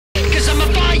I'm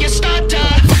a fire starter.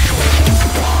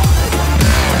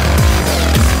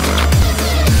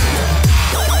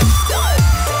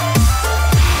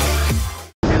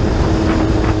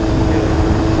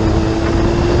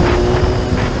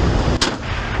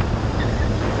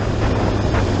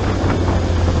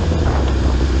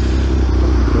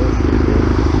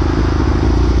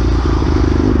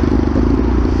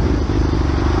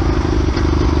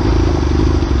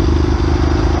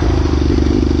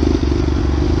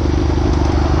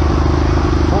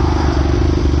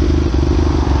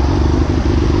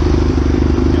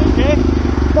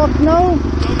 No?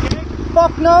 Okay.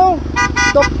 Fuck no?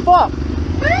 The fuck?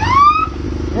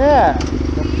 Yeah.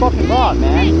 The fucking rock,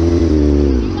 man.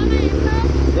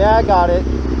 Yeah, I got it.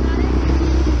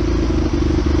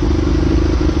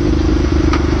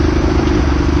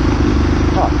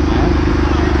 Fuck, man.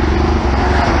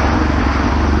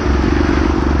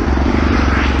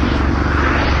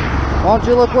 Why don't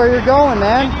you look where you're going,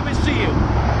 man? Couldn't even see you.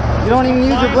 You don't even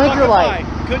use your blinker light.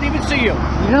 Couldn't even see you.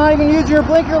 You're not even using your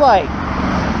blinker light.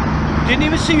 Didn't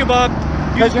even see you, Bob.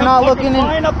 Because you're not looking in.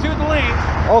 Flying up through the lane.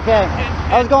 Okay.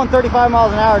 I was going 35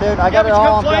 miles an hour, dude. I got it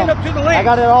all on film. Up through the lane. I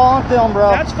got it all on film,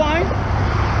 bro. That's fine.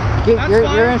 Get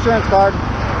your insurance card.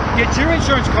 Get your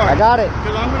insurance card. I got it.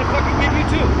 Because I'm going to fucking give you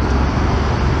two.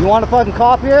 You want a fucking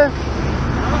cop here?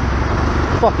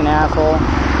 Huh? Fucking asshole.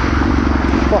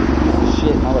 Fucking piece of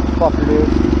shit, motherfucker, dude.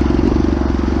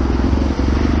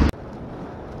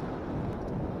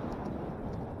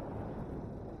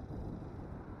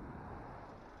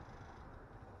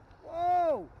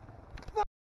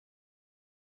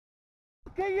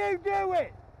 Can you do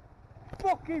it?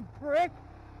 Fucking prick!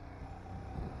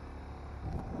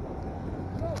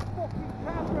 No fucking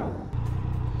camera!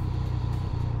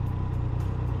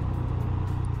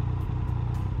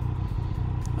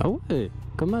 Ah ouais,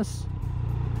 comment ça?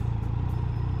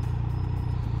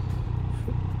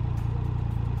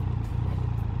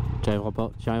 Tu arriveras pas,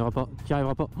 tu arriveras pas, tu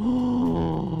arriveras pas.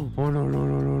 Oh non non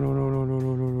non non non non non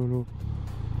non non non non.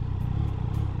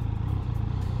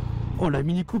 Oh la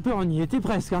Mini Cooper, on y était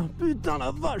presque, hein. Putain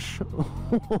la vache.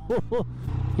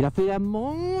 Il a fait la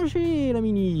manger, la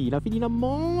Mini. Il a fini la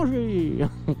manger.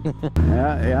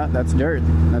 Yeah, that's dirt.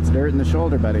 That's dirt in the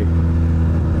shoulder, buddy.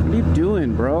 What are you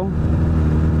doing, bro?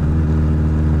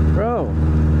 Bro,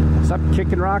 stop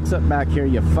kicking rocks up back here,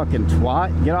 you fucking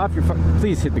twat. Get off your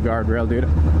please hit the guardrail, dude.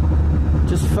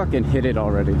 Just fucking hit it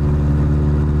already.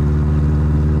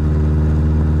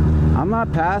 I'm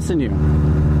not passing you.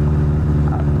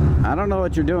 I don't know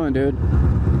what you're doing, dude.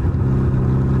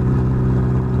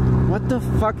 What the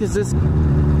fuck is this?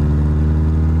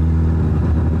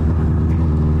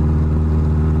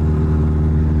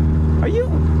 Are you?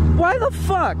 Why the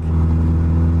fuck?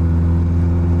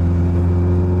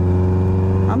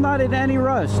 I'm not in any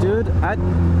rush, dude. I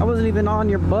wasn't even on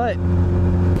your butt.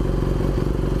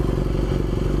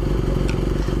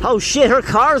 Oh shit, her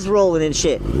car's rolling and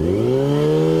shit.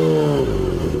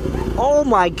 Oh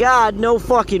my god, no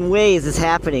fucking way is this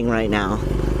happening right now.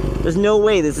 There's no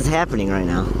way this is happening right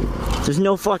now. There's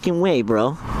no fucking way,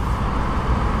 bro.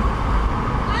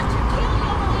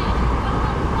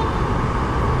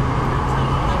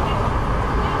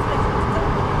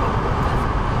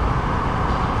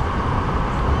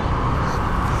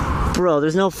 Bro,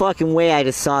 there's no fucking way I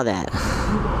just saw that.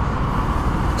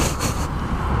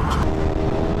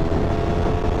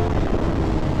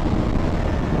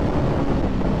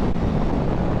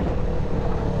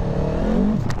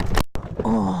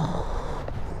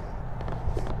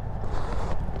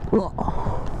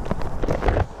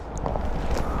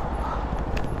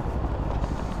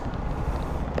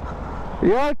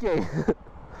 Yeah, okay.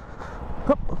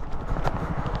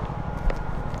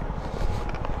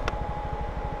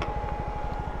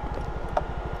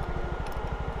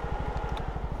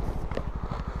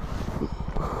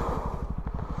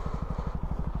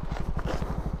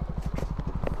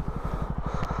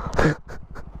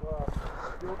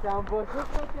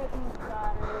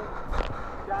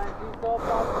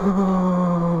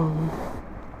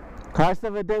 Hai să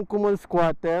vedem cum îl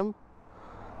scoatem.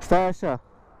 Stai așa.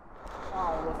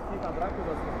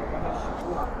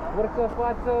 Urcă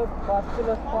față,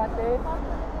 basculă spate.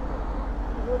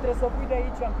 Nu trebuie să o pui de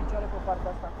aici în picioare pe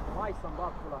partea asta. Hai să-mi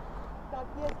bag pula. Dar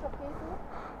ești capetul?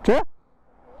 Ce?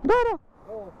 Da, da.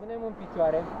 O, punem în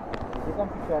picioare. Ducăm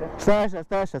în picioare. Stai așa,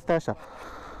 stai așa, stai așa.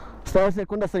 Stai o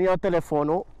secundă să-mi iau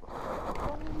telefonul.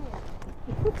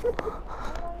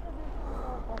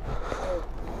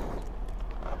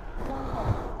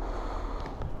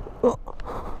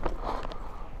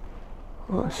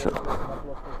 Așa.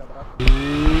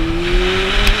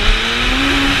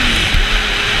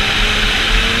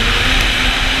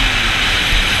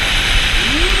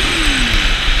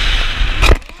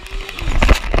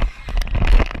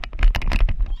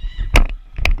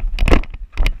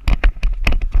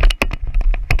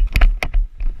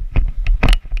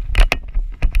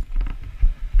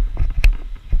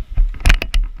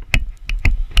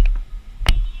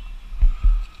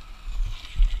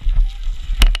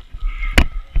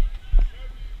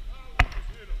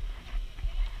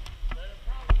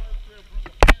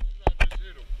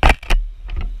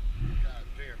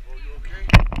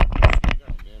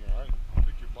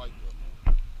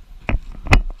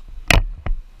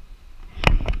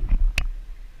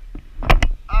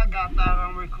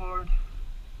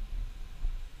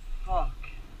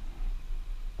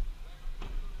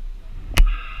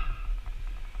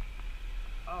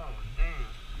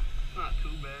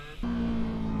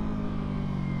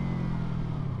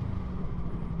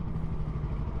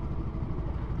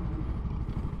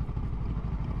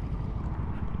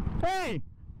 Hey!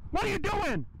 What are you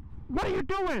doing? What are you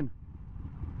doing?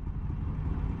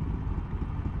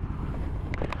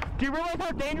 Do you realize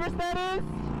how dangerous that is?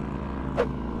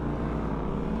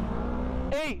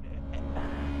 8.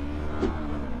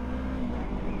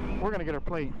 We're gonna get our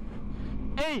plate.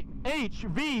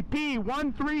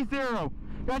 8HVP130.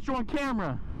 Got you on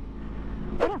camera.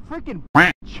 What a freaking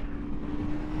bitch.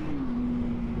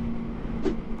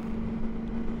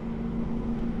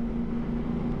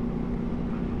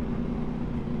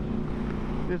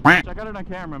 This bitch, I got it on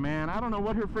camera, man. I don't know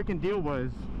what her freaking deal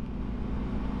was.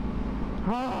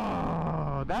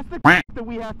 Oh, that's the that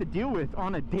we have to deal with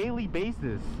on a daily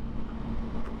basis.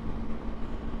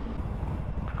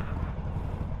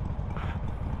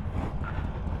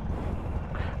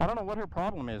 I don't know what her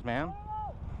problem is, man.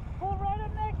 Pull right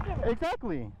up next to me.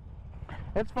 Exactly.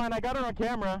 It's fine. I got her on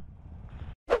camera.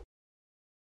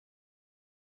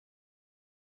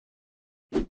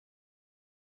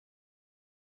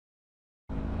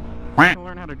 I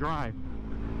learn how to drive.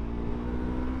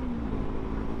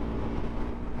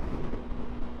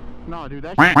 No, dude,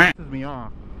 that shit pisses me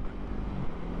off.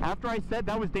 After I said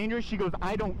that was dangerous, she goes,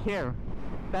 I don't care.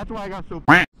 That's why I got so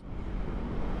pissed.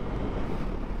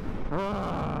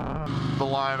 The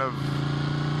line of,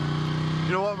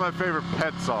 you know what my favorite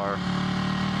pets are?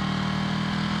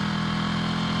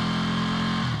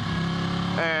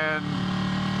 And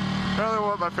I don't know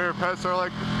what my favorite pets are.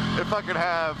 Like, if I could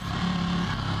have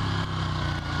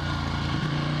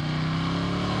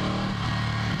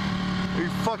are you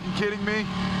fucking kidding me?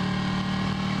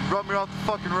 Run me off the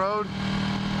fucking road?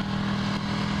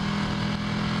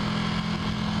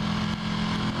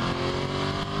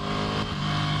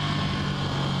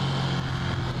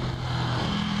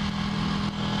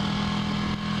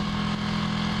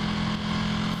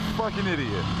 Fucking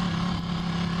idiot.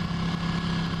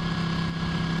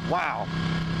 Wow.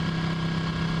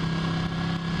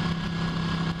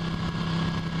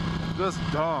 Just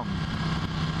dumb.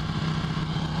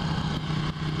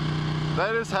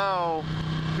 That is how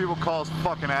people cause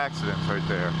fucking accidents right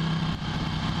there.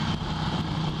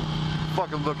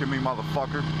 Fucking look at me,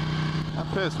 motherfucker. I'm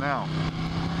pissed now.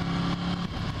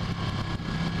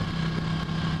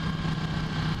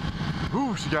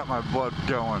 Ooh, she got my blood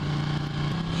going.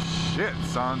 Shit,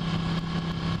 son.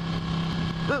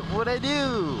 Look what I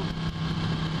do.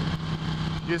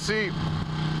 You see,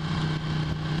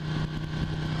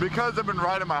 because I've been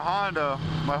riding my Honda,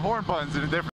 my horn button's in a different